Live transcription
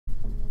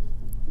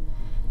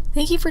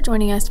Thank you for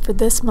joining us for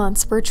this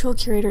month's virtual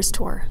Curators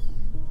Tour.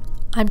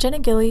 I'm Jenna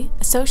Gilley,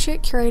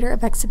 Associate Curator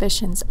of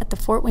Exhibitions at the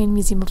Fort Wayne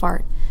Museum of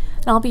Art,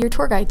 and I'll be your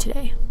tour guide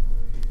today.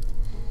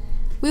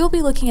 We will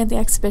be looking at the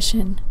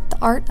exhibition, The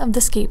Art of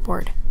the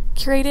Skateboard,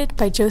 curated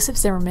by Joseph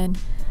Zimmerman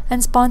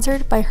and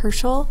sponsored by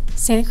Herschel,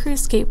 Santa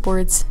Cruz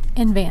Skateboards,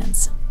 and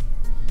Vans.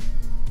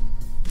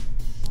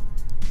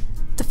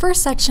 The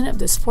first section of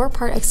this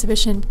four-part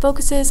exhibition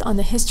focuses on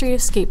the history of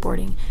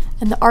skateboarding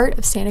and the art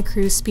of Santa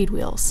Cruz speed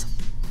wheels.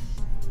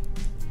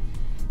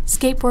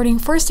 Skateboarding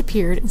first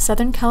appeared in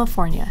Southern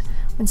California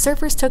when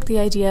surfers took the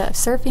idea of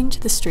surfing to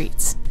the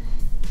streets.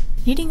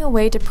 Needing a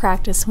way to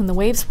practice when the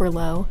waves were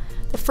low,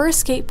 the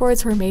first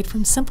skateboards were made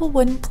from simple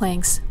wooden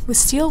planks with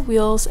steel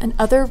wheels and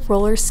other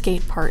roller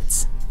skate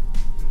parts.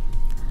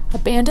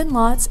 Abandoned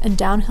lots and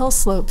downhill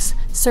slopes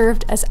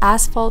served as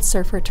asphalt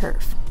surfer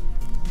turf.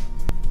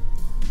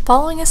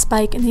 Following a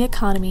spike in the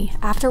economy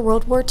after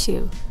World War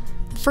II,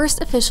 the first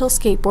official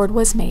skateboard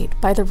was made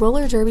by the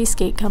Roller Derby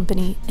Skate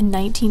Company in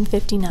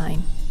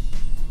 1959.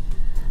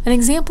 An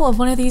example of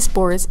one of these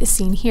boards is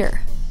seen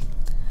here.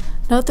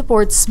 Note the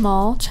board's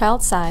small,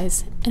 child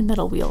size, and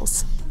metal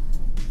wheels.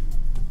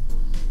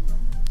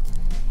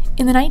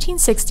 In the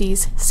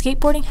 1960s,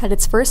 skateboarding had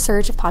its first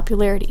surge of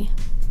popularity.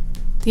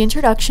 The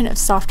introduction of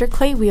softer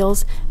clay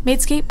wheels made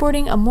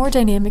skateboarding a more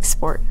dynamic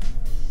sport.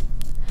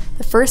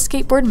 The first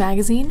skateboard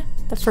magazine,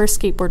 the first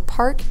skateboard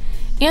park,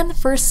 and the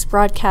first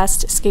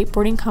broadcast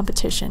skateboarding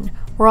competition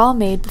were all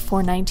made before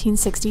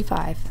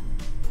 1965.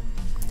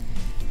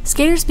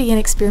 Skaters began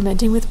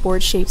experimenting with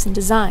board shapes and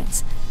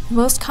designs, the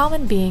most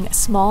common being a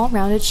small,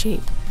 rounded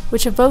shape,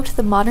 which evoked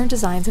the modern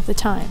designs of the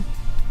time.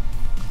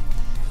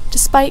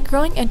 Despite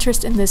growing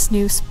interest in this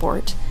new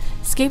sport,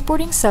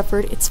 skateboarding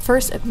suffered its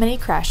first of many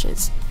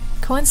crashes,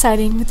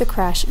 coinciding with the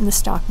crash in the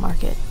stock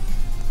market.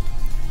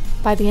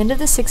 By the end of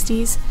the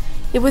 60s,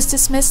 it was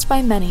dismissed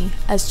by many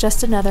as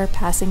just another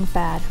passing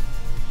fad.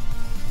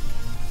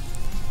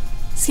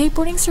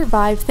 Skateboarding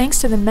survived thanks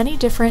to the many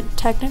different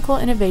technical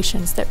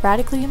innovations that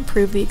radically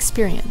improved the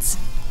experience.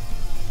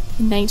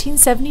 In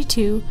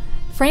 1972,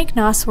 Frank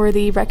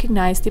Nosworthy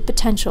recognized the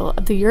potential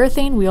of the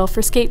urethane wheel for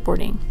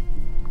skateboarding.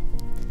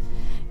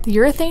 The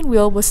urethane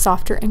wheel was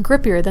softer and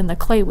grippier than the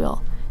clay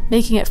wheel,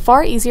 making it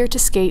far easier to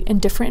skate in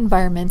different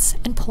environments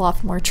and pull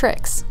off more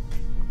tricks.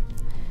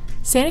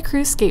 Santa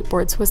Cruz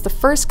Skateboards was the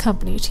first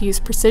company to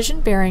use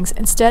precision bearings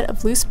instead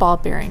of loose ball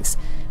bearings,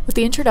 with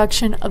the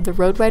introduction of the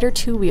Road Rider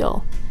 2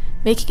 wheel,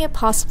 making it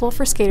possible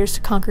for skaters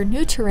to conquer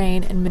new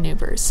terrain and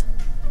maneuvers.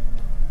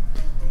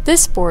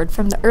 This board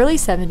from the early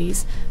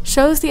 70s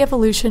shows the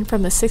evolution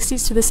from the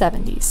 60s to the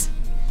 70s.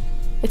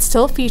 It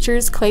still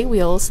features clay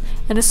wheels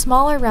and a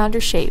smaller, rounder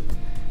shape,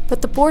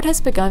 but the board has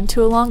begun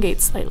to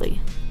elongate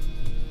slightly.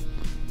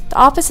 The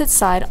opposite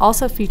side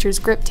also features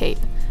grip tape,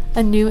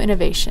 a new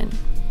innovation.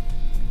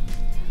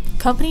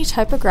 Company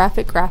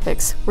typographic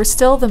graphics were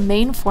still the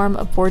main form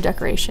of board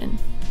decoration,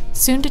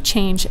 soon to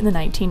change in the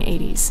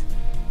 1980s.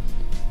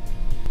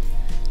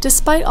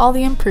 Despite all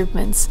the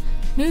improvements,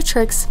 new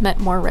tricks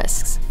meant more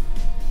risks.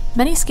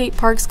 Many skate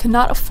parks could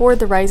not afford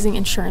the rising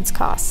insurance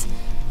costs,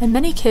 and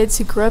many kids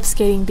who grew up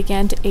skating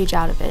began to age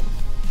out of it.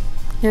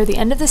 Near the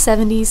end of the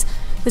 70s,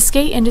 the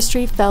skate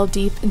industry fell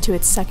deep into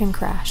its second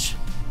crash.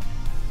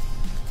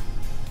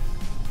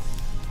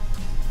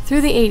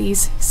 Through the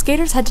 80s,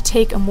 skaters had to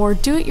take a more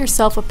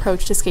do-it-yourself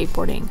approach to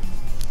skateboarding.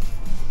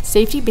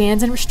 Safety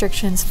bans and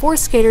restrictions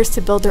forced skaters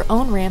to build their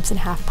own ramps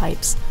and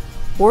half-pipes,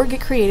 or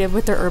get creative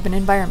with their urban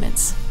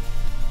environments.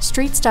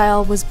 Street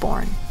style was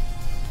born.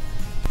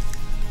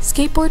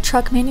 Skateboard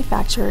truck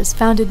manufacturers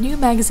founded new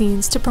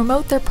magazines to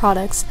promote their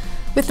products,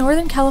 with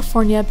Northern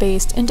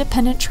California-based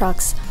independent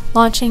trucks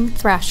launching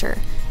Thrasher,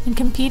 and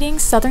competing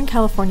Southern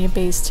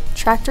California-based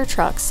Tractor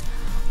Trucks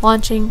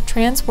launching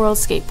Trans World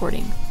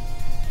Skateboarding.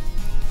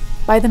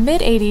 By the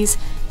mid-80s,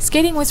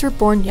 skating was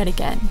reborn yet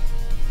again.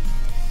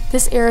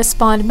 This era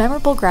spawned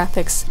memorable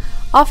graphics,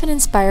 often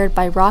inspired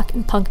by rock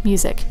and punk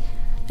music,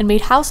 and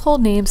made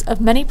household names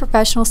of many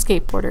professional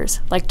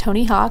skateboarders like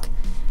Tony Hawk,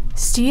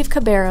 Steve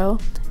Cabero,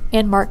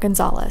 and Mark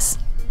Gonzalez.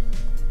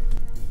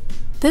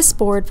 This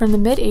board from the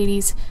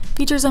mid-80s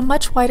features a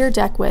much wider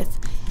deck width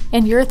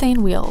and urethane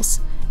wheels,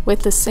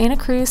 with the Santa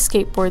Cruz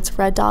Skateboards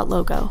red dot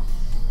logo.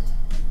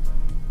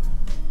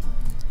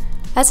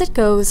 As it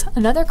goes,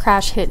 another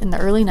crash hit in the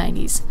early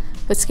 90s,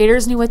 but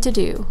skaters knew what to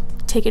do: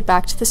 take it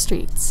back to the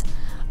streets.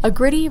 A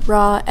gritty,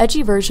 raw,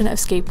 edgy version of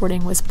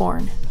skateboarding was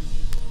born.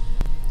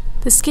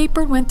 The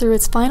skateboard went through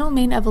its final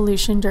main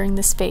evolution during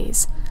this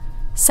phase,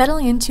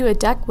 settling into a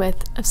deck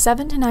width of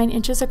 7 to 9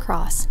 inches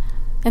across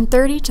and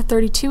 30 to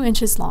 32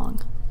 inches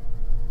long.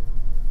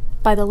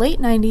 By the late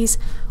 90s,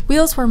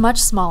 wheels were much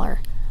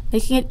smaller,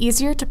 making it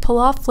easier to pull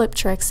off flip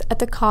tricks at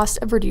the cost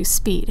of reduced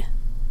speed.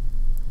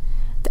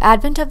 The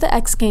advent of the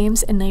X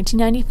Games in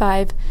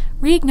 1995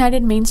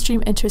 reignited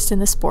mainstream interest in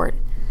the sport,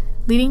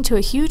 leading to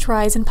a huge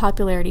rise in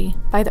popularity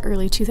by the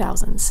early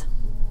 2000s.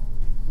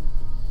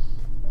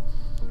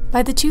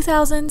 By the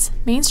 2000s,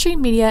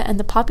 mainstream media and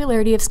the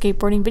popularity of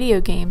skateboarding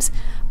video games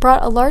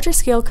brought a larger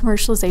scale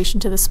commercialization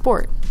to the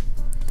sport.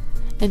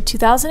 In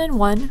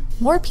 2001,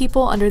 more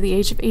people under the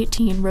age of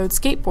 18 rode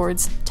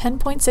skateboards,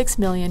 10.6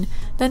 million,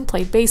 than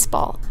played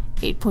baseball,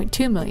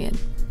 8.2 million.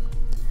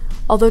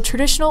 Although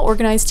traditional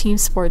organized team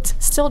sports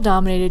still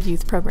dominated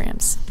youth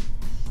programs.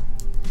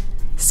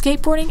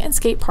 Skateboarding and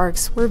skate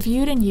parks were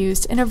viewed and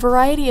used in a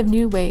variety of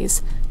new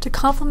ways to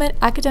complement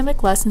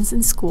academic lessons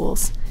in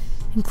schools,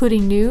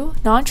 including new,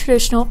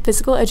 non-traditional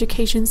physical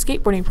education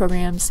skateboarding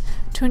programs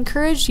to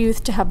encourage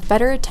youth to have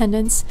better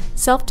attendance,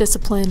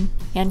 self-discipline,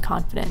 and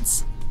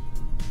confidence.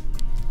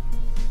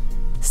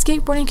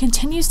 Skateboarding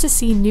continues to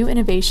see new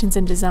innovations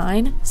in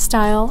design,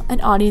 style, and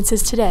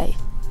audiences today.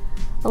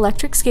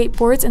 Electric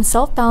skateboards and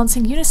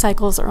self-balancing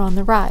unicycles are on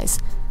the rise,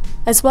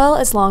 as well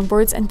as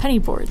longboards and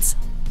pennyboards.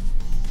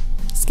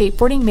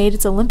 Skateboarding made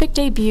its Olympic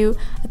debut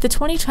at the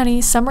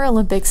 2020 Summer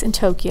Olympics in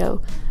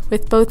Tokyo,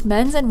 with both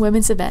men's and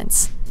women's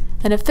events,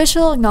 an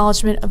official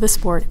acknowledgement of the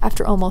sport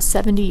after almost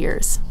 70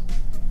 years.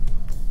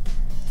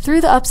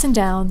 Through the ups and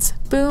downs,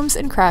 booms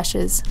and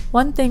crashes,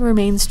 one thing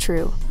remains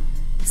true.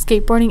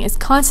 Skateboarding is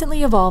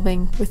constantly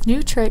evolving with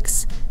new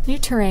tricks, new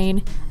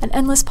terrain, and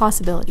endless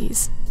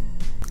possibilities.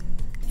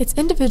 Its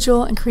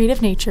individual and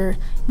creative nature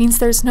means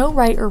there's no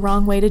right or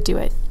wrong way to do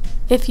it,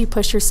 if you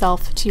push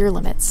yourself to your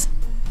limits.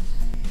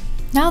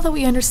 Now that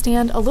we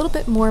understand a little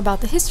bit more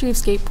about the history of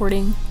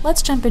skateboarding,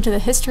 let's jump into the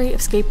history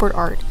of skateboard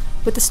art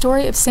with the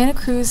story of Santa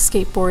Cruz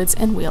skateboards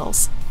and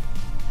wheels.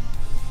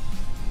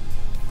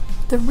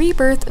 The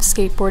rebirth of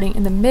skateboarding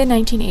in the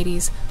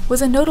mid-1980s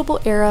was a notable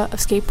era of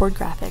skateboard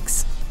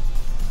graphics.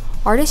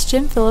 Artist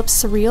Jim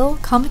Phillips'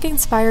 surreal,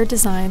 comic-inspired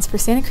designs for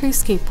Santa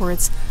Cruz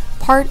skateboards,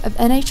 part of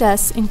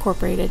NHS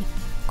Incorporated,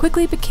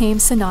 quickly became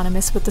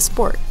synonymous with the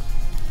sport.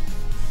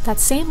 That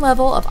same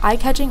level of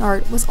eye-catching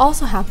art was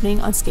also happening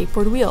on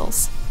skateboard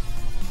wheels.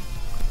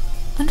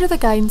 Under the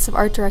guidance of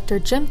art director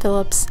Jim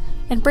Phillips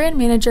and brand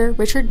manager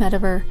Richard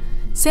Mediver,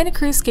 Santa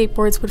Cruz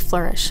skateboards would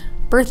flourish,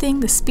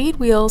 birthing the Speed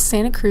Wheels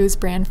Santa Cruz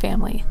brand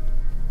family.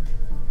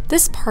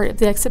 This part of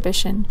the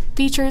exhibition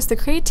features the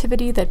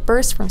creativity that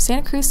burst from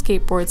Santa Cruz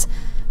skateboards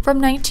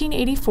from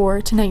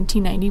 1984 to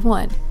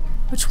 1991,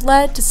 which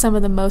led to some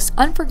of the most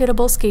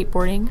unforgettable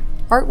skateboarding,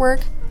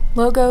 artwork,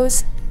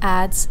 logos,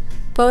 ads,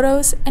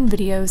 photos, and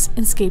videos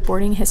in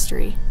skateboarding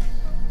history.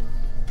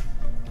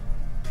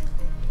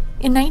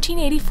 In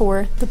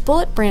 1984, the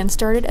Bullet brand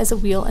started as a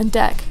wheel and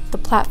deck, the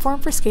platform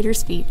for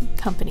skaters' feet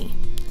company.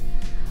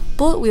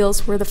 Bullet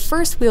wheels were the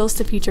first wheels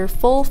to feature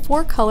full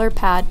 4-color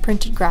pad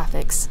printed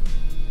graphics.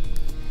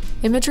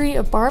 Imagery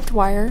of barbed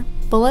wire,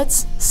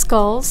 bullets,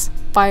 skulls,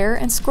 fire,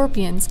 and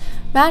scorpions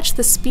matched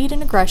the speed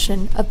and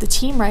aggression of the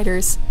team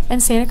riders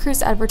and Santa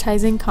Cruz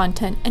advertising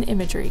content and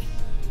imagery.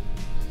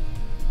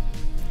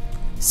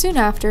 Soon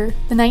after,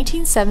 the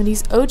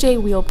 1970s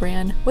OJ wheel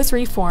brand was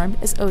reformed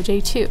as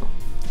OJ2.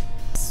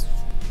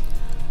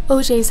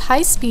 OJ's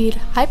high-speed,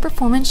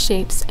 high-performance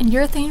shapes and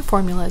urethane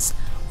formulas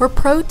were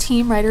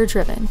pro-team rider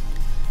driven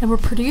and were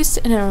produced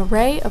in an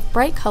array of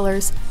bright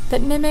colors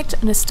that mimicked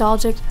a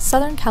nostalgic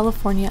Southern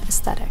California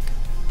aesthetic.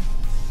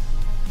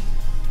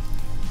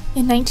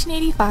 In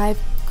 1985,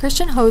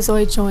 Christian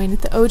Hosoi joined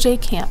the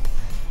OJ camp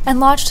and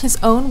launched his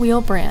own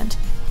wheel brand,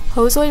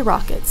 Hosoi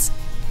Rockets.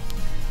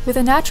 With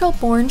a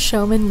natural-born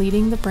showman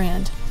leading the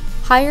brand,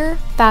 higher,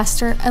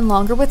 faster, and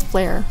longer with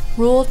flair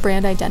ruled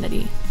brand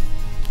identity.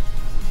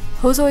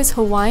 Hosoi's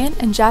Hawaiian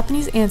and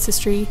Japanese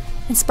ancestry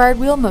inspired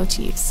wheel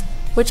motifs,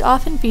 which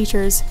often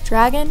features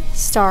dragon,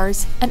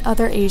 stars, and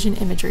other Asian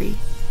imagery.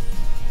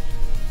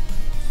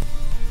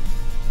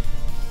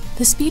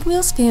 The Speed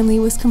Wheels family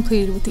was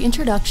completed with the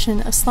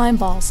introduction of slime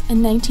balls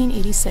in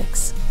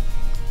 1986.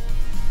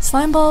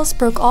 Slime balls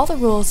broke all the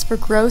rules for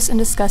gross and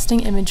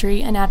disgusting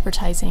imagery and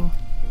advertising.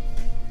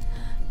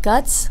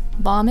 Guts,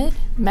 vomit,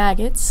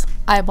 maggots,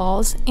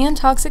 eyeballs, and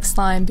toxic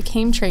slime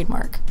became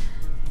trademark.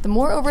 The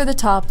more over the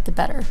top, the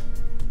better.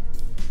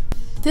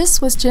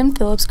 This was Jim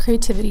Phillips'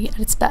 creativity at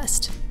its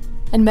best,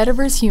 and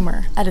Mediver's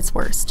humor at its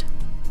worst.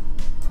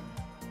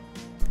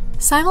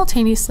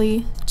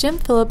 Simultaneously, Jim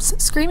Phillips'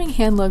 Screaming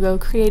Hand logo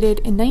created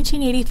in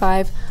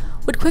 1985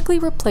 would quickly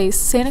replace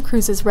Santa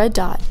Cruz's red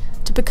dot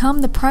to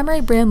become the primary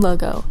brand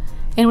logo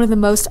and one of the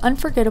most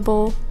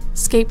unforgettable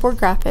skateboard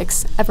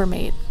graphics ever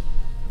made.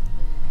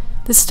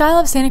 The style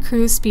of Santa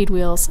Cruz Speed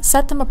Wheels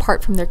set them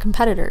apart from their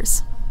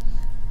competitors.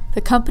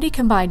 The company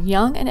combined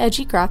young and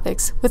edgy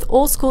graphics with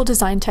old-school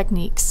design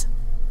techniques.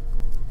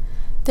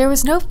 There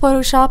was no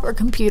Photoshop or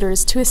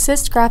computers to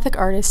assist graphic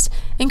artists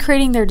in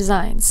creating their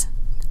designs.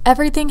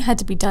 Everything had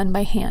to be done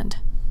by hand.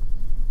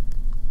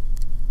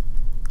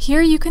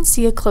 Here you can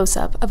see a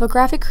close-up of a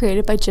graphic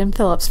created by Jim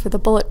Phillips for the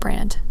Bullet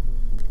brand.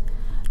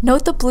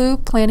 Note the blue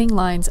planning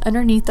lines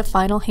underneath the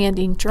final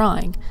hand-inked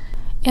drawing,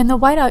 and the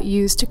whiteout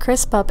used to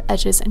crisp up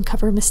edges and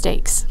cover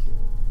mistakes.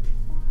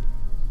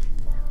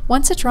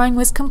 Once a drawing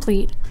was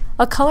complete,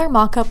 a color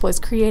mock-up was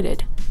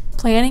created,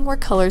 planning where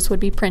colors would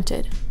be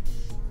printed.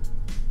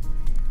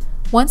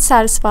 Once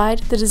satisfied,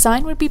 the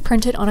design would be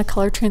printed on a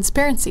color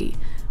transparency,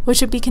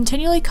 which would be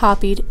continually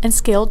copied and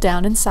scaled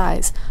down in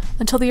size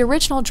until the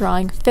original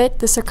drawing fit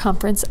the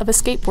circumference of a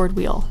skateboard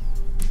wheel.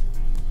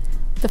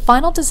 the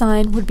final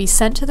design would be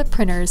sent to the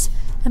printers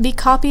and be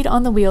copied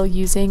on the wheel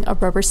using a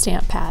rubber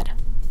stamp pad.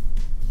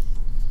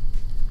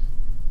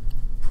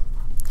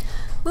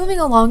 Moving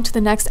along to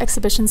the next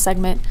exhibition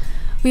segment,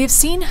 we have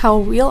seen how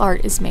wheel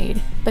art is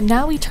made, but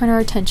now we turn our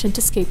attention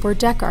to skateboard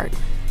deck art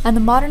and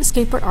the modern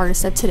skateboard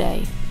artists of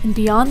today, and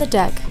beyond the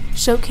deck,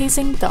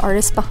 showcasing the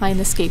artists behind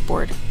the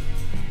skateboard.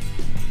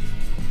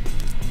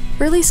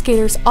 Early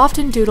skaters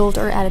often doodled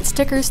or added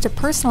stickers to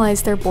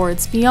personalize their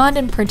boards beyond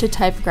imprinted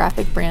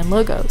typographic brand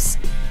logos.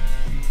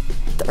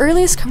 The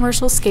earliest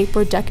commercial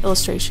skateboard deck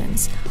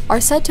illustrations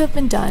are said to have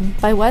been done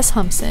by Wes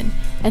Humpson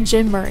and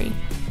Jim Murray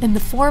in the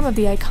form of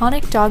the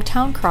iconic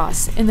Dogtown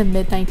Cross in the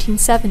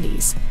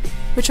mid-1970s,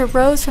 which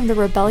arose from the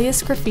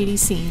rebellious graffiti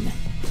scene.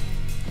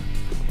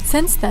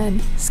 Since then,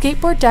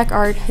 skateboard deck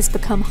art has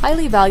become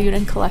highly valued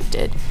and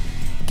collected,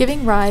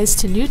 giving rise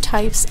to new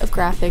types of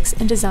graphics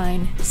and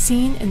design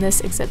seen in this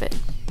exhibit.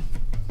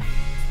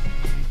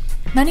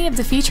 Many of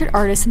the featured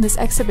artists in this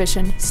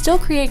exhibition still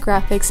create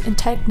graphics in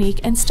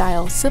technique and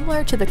style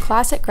similar to the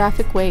classic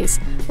graphic ways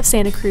of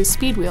Santa Cruz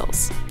speed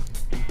wheels.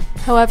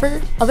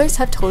 However, others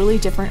have totally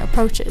different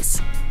approaches.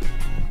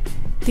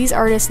 These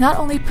artists not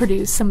only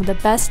produce some of the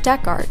best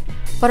deck art,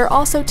 but are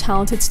also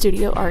talented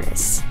studio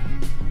artists.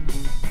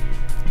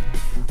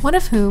 One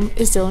of whom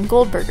is Dylan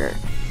Goldberger.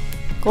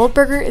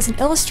 Goldberger is an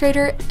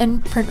illustrator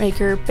and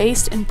printmaker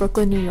based in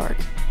Brooklyn, New York.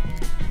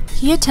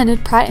 He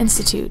attended Pratt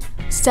Institute,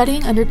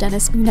 studying under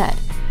Dennis McNett,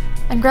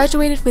 and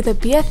graduated with a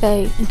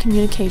BFA in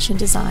communication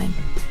design.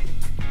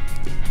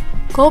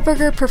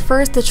 Goldberger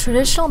prefers the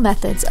traditional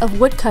methods of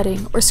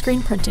woodcutting or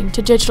screen printing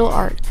to digital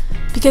art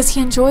because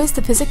he enjoys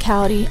the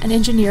physicality and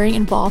engineering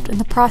involved in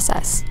the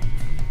process.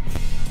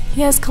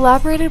 He has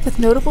collaborated with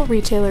notable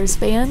retailers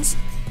Vans,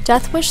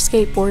 Deathwish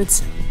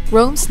Skateboards,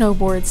 Rome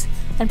Snowboards,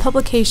 and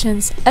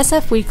publications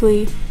SF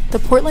Weekly, the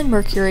Portland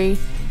Mercury,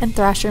 and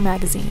Thrasher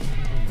magazine.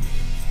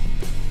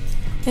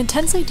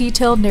 Intensely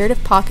detailed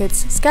narrative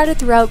pockets scattered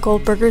throughout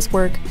Goldberger's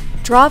work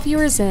draw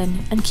viewers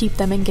in and keep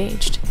them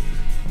engaged.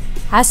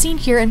 As seen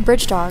here in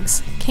Bridge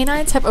Dogs,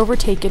 canines have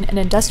overtaken an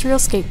industrial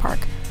skate park,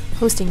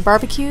 hosting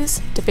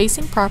barbecues,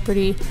 defacing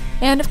property,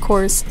 and of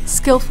course,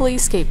 skillfully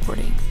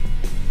skateboarding.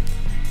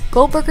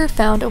 Goldberger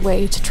found a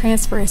way to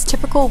transfer his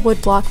typical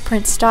woodblock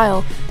print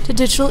style to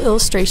digital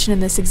illustration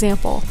in this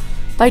example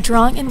by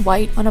drawing in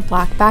white on a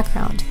black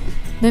background,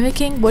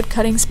 mimicking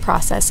woodcutting's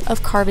process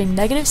of carving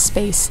negative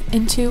space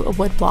into a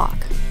wood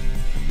block.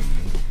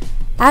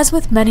 As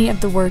with many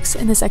of the works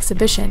in this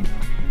exhibition,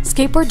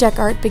 skateboard deck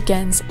art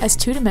begins as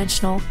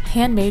two-dimensional,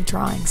 handmade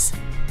drawings.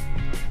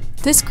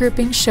 This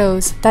grouping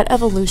shows that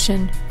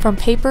evolution from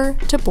paper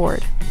to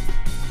board.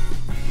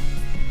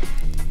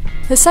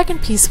 The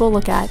second piece we'll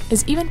look at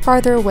is even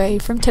farther away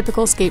from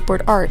typical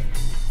skateboard art,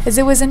 as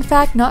it was in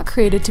fact not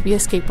created to be a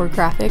skateboard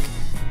graphic,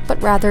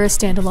 but rather a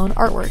standalone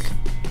artwork.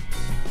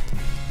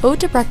 Ode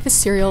to Breakfast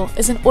Cereal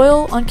is an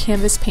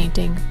oil-on-canvas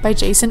painting by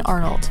Jason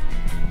Arnold,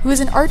 who is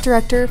an art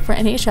director for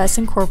NHS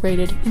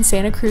Incorporated in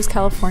Santa Cruz,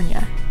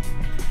 California.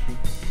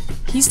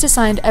 He's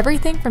designed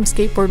everything from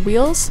skateboard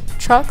wheels,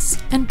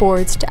 trucks, and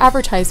boards to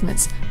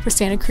advertisements for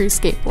Santa Cruz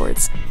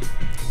skateboards.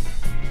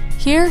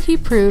 Here he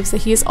proves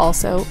that he is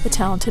also a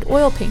talented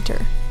oil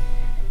painter.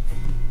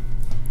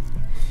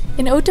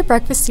 In Ode to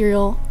Breakfast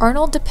Cereal,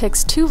 Arnold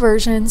depicts two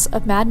versions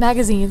of Mad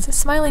Magazine's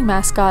smiling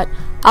mascot,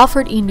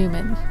 Alfred E.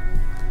 Newman.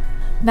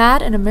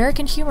 Mad, an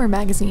American humor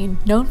magazine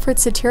known for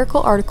its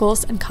satirical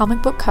articles and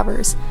comic book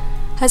covers,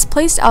 has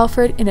placed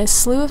Alfred in a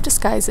slew of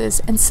disguises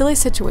and silly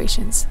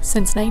situations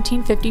since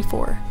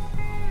 1954.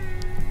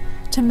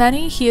 To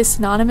many, he is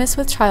synonymous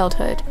with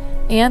childhood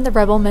and the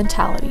rebel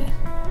mentality.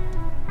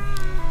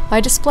 By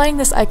displaying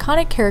this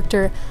iconic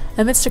character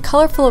amidst a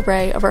colorful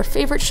array of our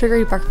favorite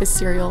sugary breakfast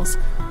cereals,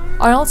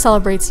 Arnold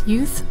celebrates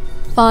youth,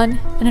 fun,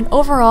 and an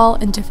overall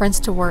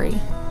indifference to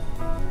worry.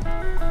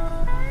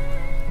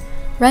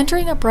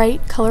 Rendering a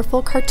bright,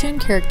 colorful cartoon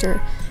character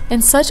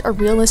in such a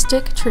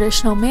realistic,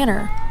 traditional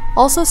manner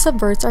also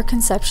subverts our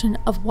conception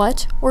of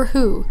what or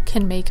who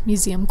can make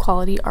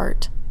museum-quality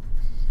art.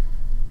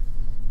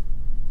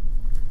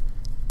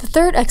 The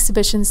third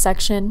exhibition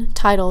section,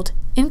 titled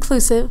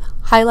Inclusive,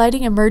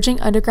 Highlighting Emerging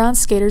Underground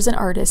Skaters and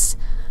Artists,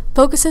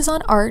 focuses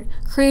on art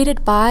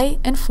created by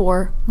and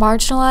for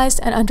marginalized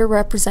and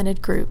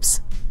underrepresented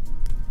groups.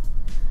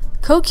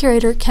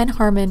 Co-curator Ken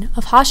Harmon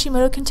of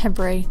Hashimoto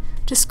Contemporary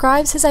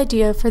describes his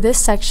idea for this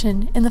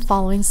section in the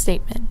following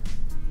statement.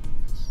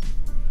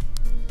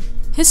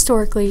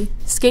 Historically,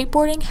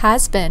 skateboarding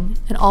has been,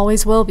 and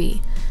always will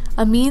be,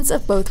 a means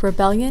of both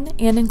rebellion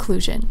and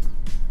inclusion.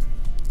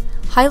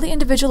 Highly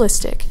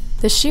individualistic,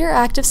 the sheer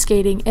act of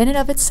skating in and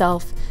of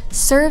itself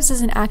serves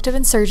as an act of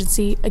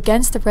insurgency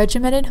against the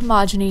regimented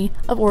homogeny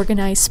of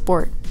organized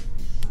sport.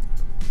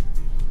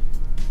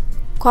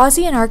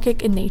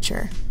 Quasi-anarchic in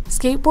nature,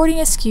 skateboarding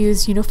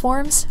eschews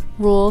uniforms,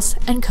 rules,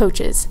 and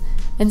coaches,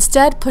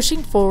 instead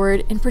pushing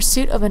forward in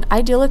pursuit of an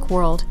idyllic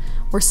world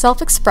where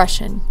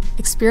self-expression,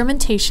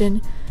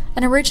 experimentation,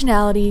 and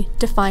originality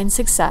define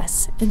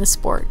success in the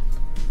sport.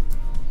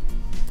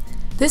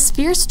 This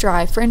fierce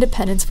drive for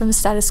independence from the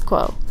status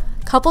quo,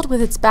 coupled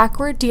with its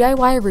backward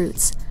DIY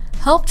roots,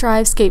 helped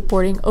drive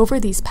skateboarding over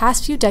these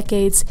past few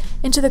decades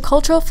into the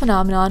cultural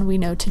phenomenon we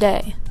know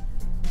today.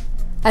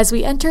 As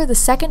we enter the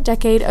second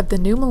decade of the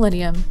new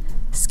millennium,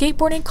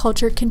 skateboarding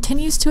culture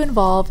continues to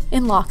evolve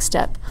in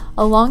lockstep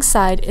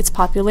alongside its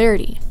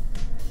popularity,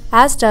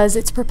 as does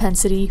its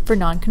propensity for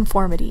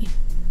nonconformity.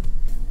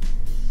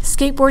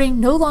 Skateboarding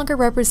no longer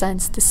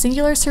represents the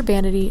singular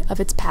urbanity of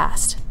its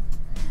past.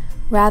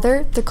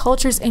 Rather, the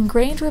culture's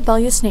ingrained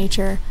rebellious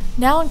nature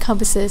now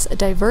encompasses a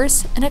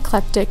diverse and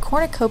eclectic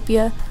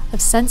cornucopia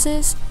of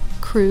senses,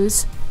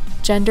 crews,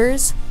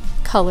 genders,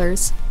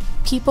 colors,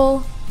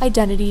 people,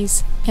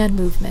 identities, and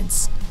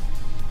movements.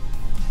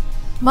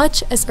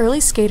 Much as early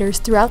skaters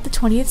throughout the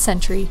 20th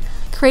century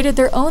created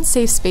their own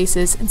safe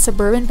spaces in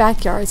suburban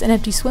backyards and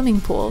empty swimming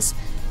pools,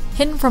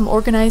 hidden from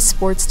organized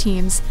sports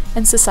teams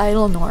and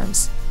societal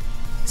norms,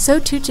 so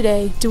too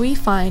today do we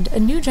find a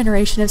new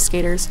generation of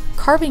skaters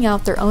carving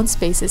out their own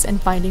spaces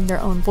and finding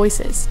their own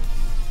voices.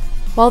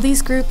 While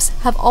these groups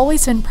have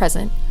always been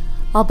present,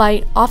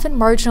 albeit often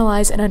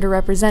marginalized and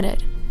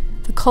underrepresented,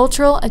 the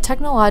cultural and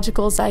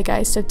technological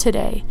zeitgeist of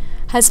today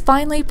has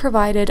finally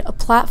provided a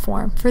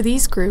platform for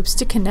these groups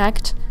to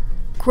connect,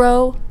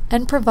 grow,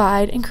 and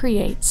provide and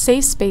create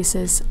safe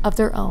spaces of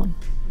their own.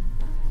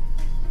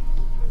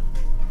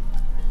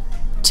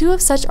 Two of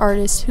such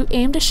artists who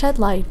aim to shed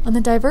light on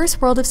the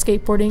diverse world of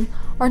skateboarding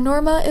are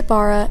Norma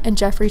Ibarra and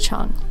Jeffrey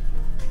Chung.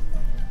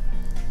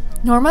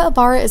 Norma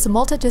Ibarra is a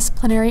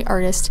multidisciplinary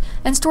artist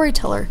and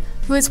storyteller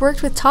who has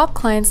worked with top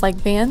clients like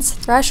Vans,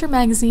 Thrasher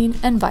Magazine,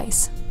 and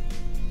Vice.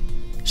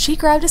 She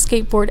grabbed a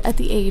skateboard at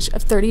the age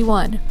of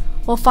 31.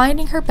 While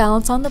finding her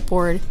balance on the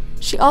board,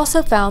 she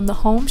also found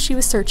the home she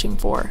was searching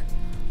for,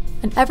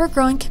 an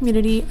ever-growing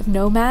community of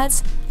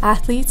nomads,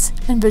 athletes,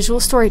 and visual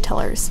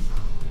storytellers,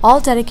 all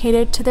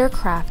dedicated to their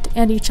craft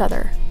and each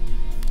other.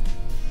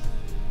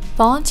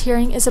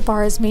 Volunteering is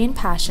Ibarra's main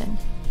passion.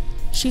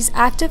 She's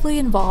actively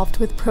involved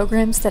with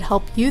programs that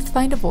help youth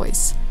find a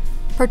voice,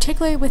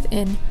 particularly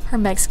within her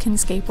Mexican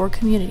skateboard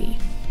community.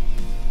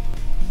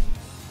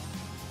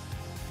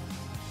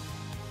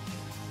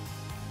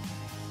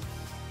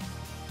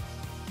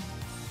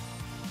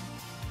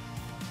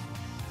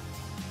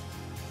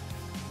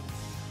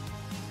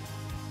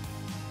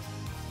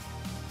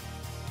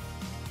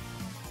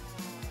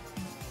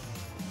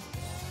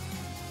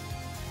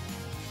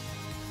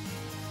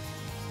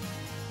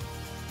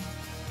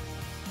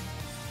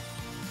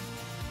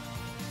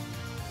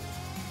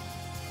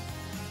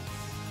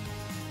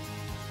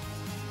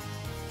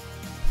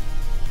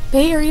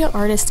 Bay Area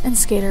artist and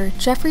skater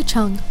Jeffrey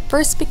Chung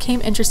first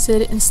became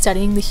interested in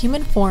studying the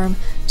human form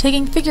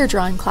taking figure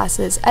drawing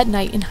classes at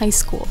night in high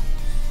school.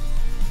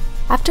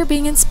 After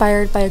being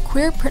inspired by a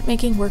queer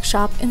printmaking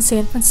workshop in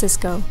San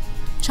Francisco,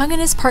 Chung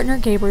and his partner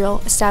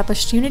Gabriel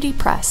established Unity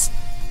Press,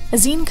 a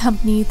zine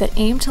company that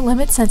aimed to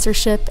limit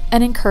censorship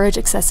and encourage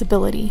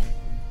accessibility.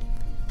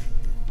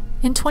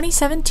 In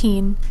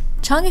 2017,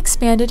 Chung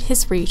expanded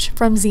his reach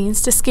from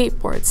zines to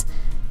skateboards,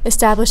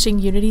 establishing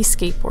Unity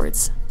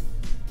Skateboards.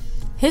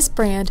 His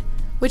brand,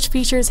 which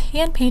features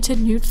hand-painted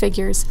nude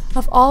figures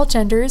of all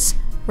genders,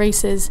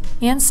 races,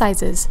 and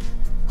sizes,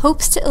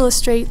 hopes to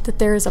illustrate that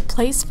there is a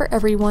place for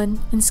everyone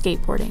in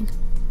skateboarding.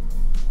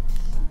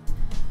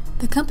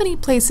 The company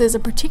places a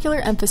particular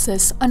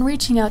emphasis on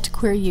reaching out to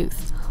queer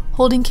youth,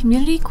 holding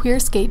community queer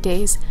skate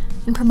days,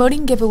 and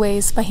promoting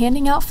giveaways by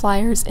handing out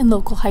flyers in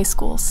local high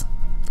schools.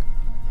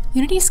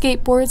 Unity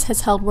Skateboards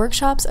has held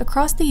workshops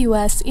across the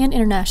US and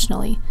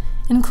internationally,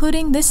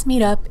 including this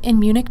meetup in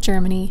Munich,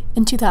 Germany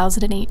in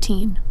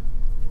 2018.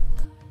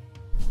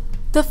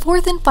 The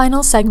fourth and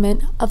final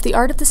segment of The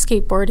Art of the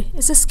Skateboard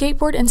is a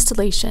skateboard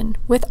installation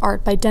with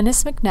art by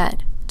Dennis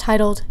McNett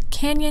titled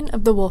Canyon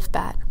of the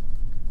Wolfbat.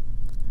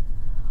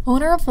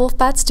 Owner of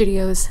Wolfbat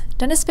Studios,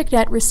 Dennis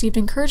McNett received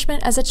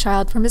encouragement as a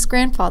child from his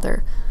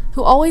grandfather,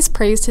 who always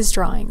praised his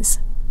drawings.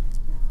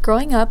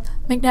 Growing up,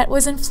 McNett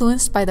was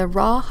influenced by the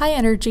raw, high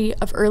energy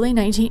of early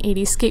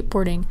 1980s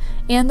skateboarding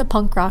and the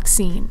punk rock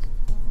scene.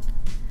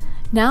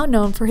 Now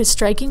known for his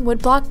striking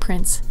woodblock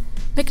prints,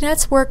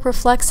 McNett's work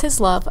reflects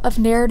his love of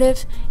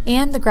narrative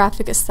and the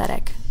graphic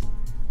aesthetic.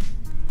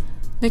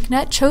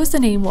 McNett chose the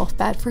name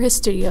Wolfbat for his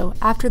studio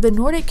after the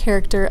Nordic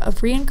character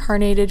of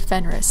reincarnated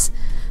Fenris,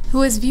 who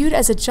was viewed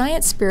as a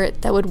giant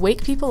spirit that would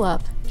wake people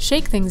up,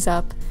 shake things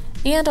up,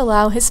 and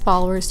allow his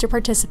followers to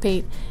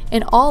participate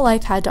in all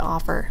life had to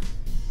offer.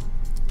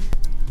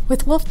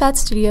 With Wolfbat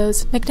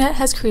Studios, McNett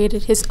has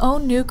created his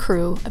own new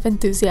crew of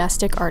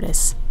enthusiastic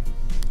artists.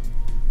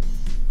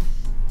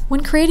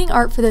 When creating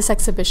art for this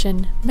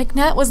exhibition,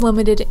 McNett was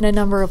limited in a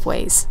number of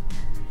ways.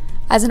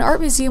 As an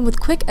art museum with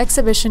quick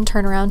exhibition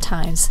turnaround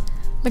times,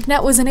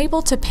 McNett was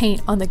unable to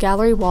paint on the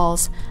gallery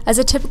walls as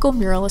a typical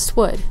muralist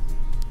would.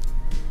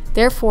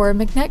 Therefore,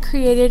 McNett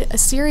created a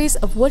series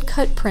of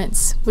woodcut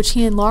prints, which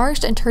he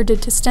enlarged and turned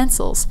into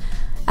stencils,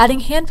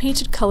 adding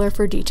hand-painted color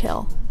for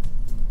detail.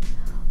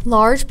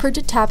 Large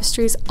printed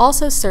tapestries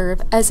also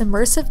serve as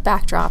immersive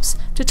backdrops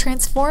to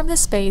transform the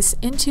space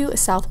into a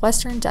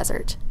southwestern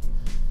desert.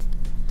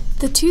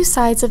 The two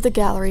sides of the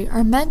gallery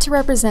are meant to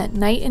represent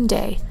night and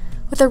day,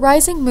 with a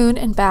rising moon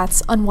and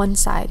bats on one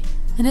side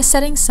and a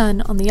setting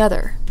sun on the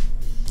other.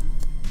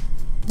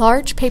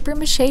 Large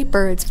papier-mâché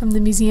birds from the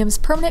museum's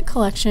permanent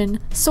collection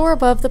soar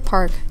above the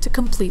park to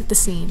complete the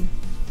scene.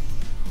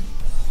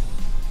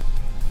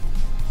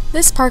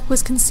 This park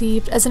was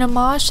conceived as an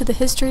homage to the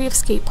history of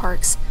skate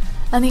parks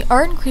and the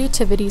art and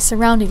creativity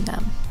surrounding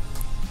them.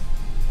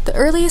 The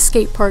earliest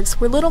skate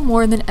parks were little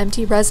more than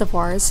empty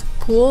reservoirs,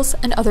 pools,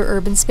 and other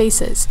urban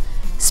spaces,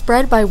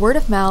 spread by word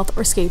of mouth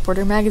or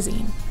Skateboarder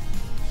magazine.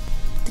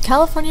 The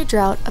California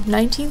drought of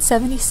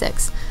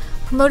 1976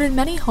 promoted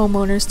many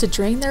homeowners to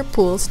drain their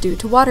pools due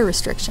to water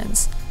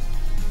restrictions.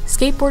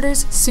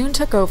 Skateboarders soon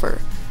took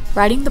over,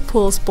 riding the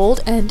pool's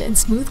bold end and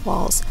smooth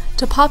walls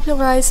to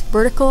popularize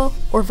vertical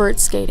or vert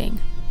skating.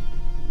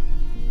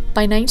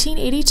 By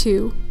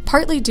 1982,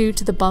 partly due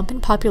to the bump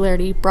in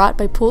popularity brought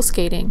by pool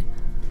skating,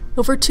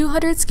 over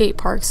 200 skate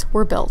parks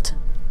were built.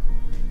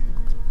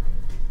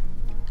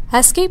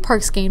 As skate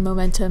parks gained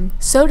momentum,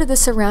 so did the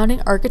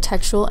surrounding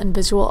architectural and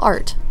visual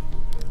art.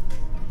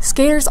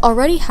 Skaters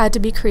already had to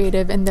be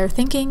creative in their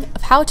thinking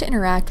of how to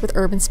interact with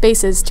urban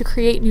spaces to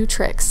create new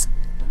tricks.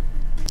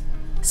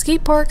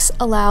 Skate parks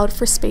allowed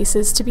for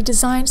spaces to be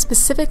designed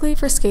specifically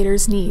for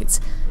skaters' needs,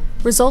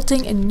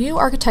 resulting in new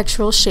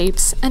architectural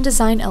shapes and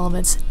design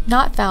elements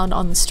not found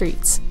on the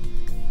streets.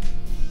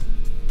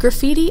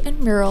 Graffiti and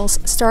murals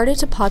started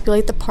to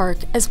populate the park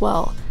as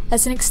well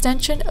as an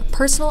extension of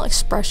personal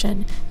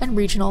expression and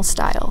regional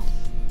style.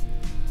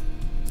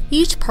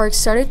 Each park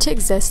started to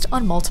exist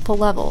on multiple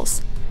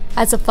levels,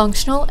 as a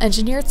functional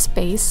engineered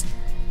space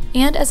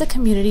and as a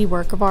community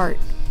work of art.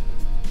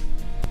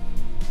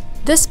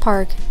 This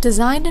park,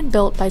 designed and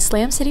built by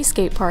Slam City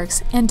Skate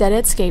Parks and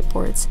Deadhead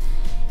Skateboards,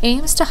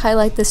 aims to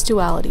highlight this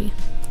duality.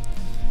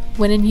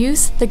 When in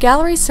use, the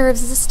gallery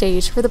serves as a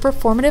stage for the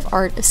performative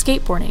art of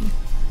skateboarding.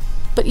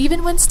 But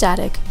even when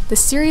static, the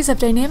series of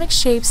dynamic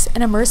shapes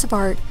and immersive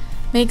art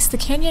makes the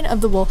Canyon of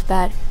the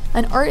Wolfbat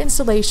an art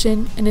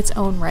installation in its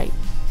own right.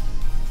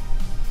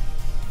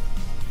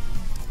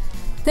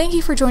 Thank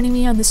you for joining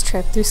me on this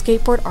trip through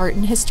skateboard art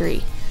and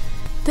history.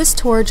 This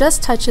tour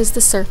just touches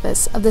the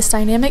surface of this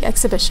dynamic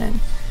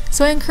exhibition,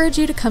 so I encourage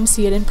you to come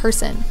see it in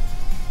person.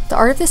 The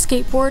Art of the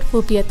Skateboard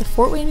will be at the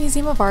Fort Wayne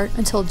Museum of Art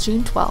until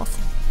June 12th.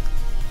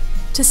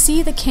 To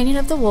see the Canyon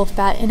of the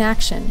Wolfbat in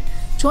action,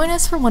 join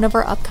us for one of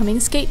our upcoming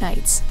skate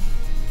nights.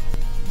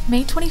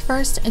 May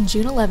 21st and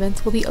June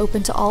 11th will be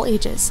open to all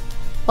ages,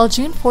 while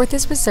June 4th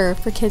is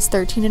reserved for kids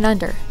 13 and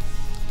under.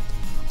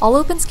 All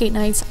open skate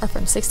nights are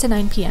from 6 to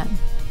 9 p.m.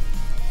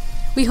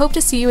 We hope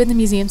to see you in the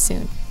museum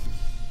soon.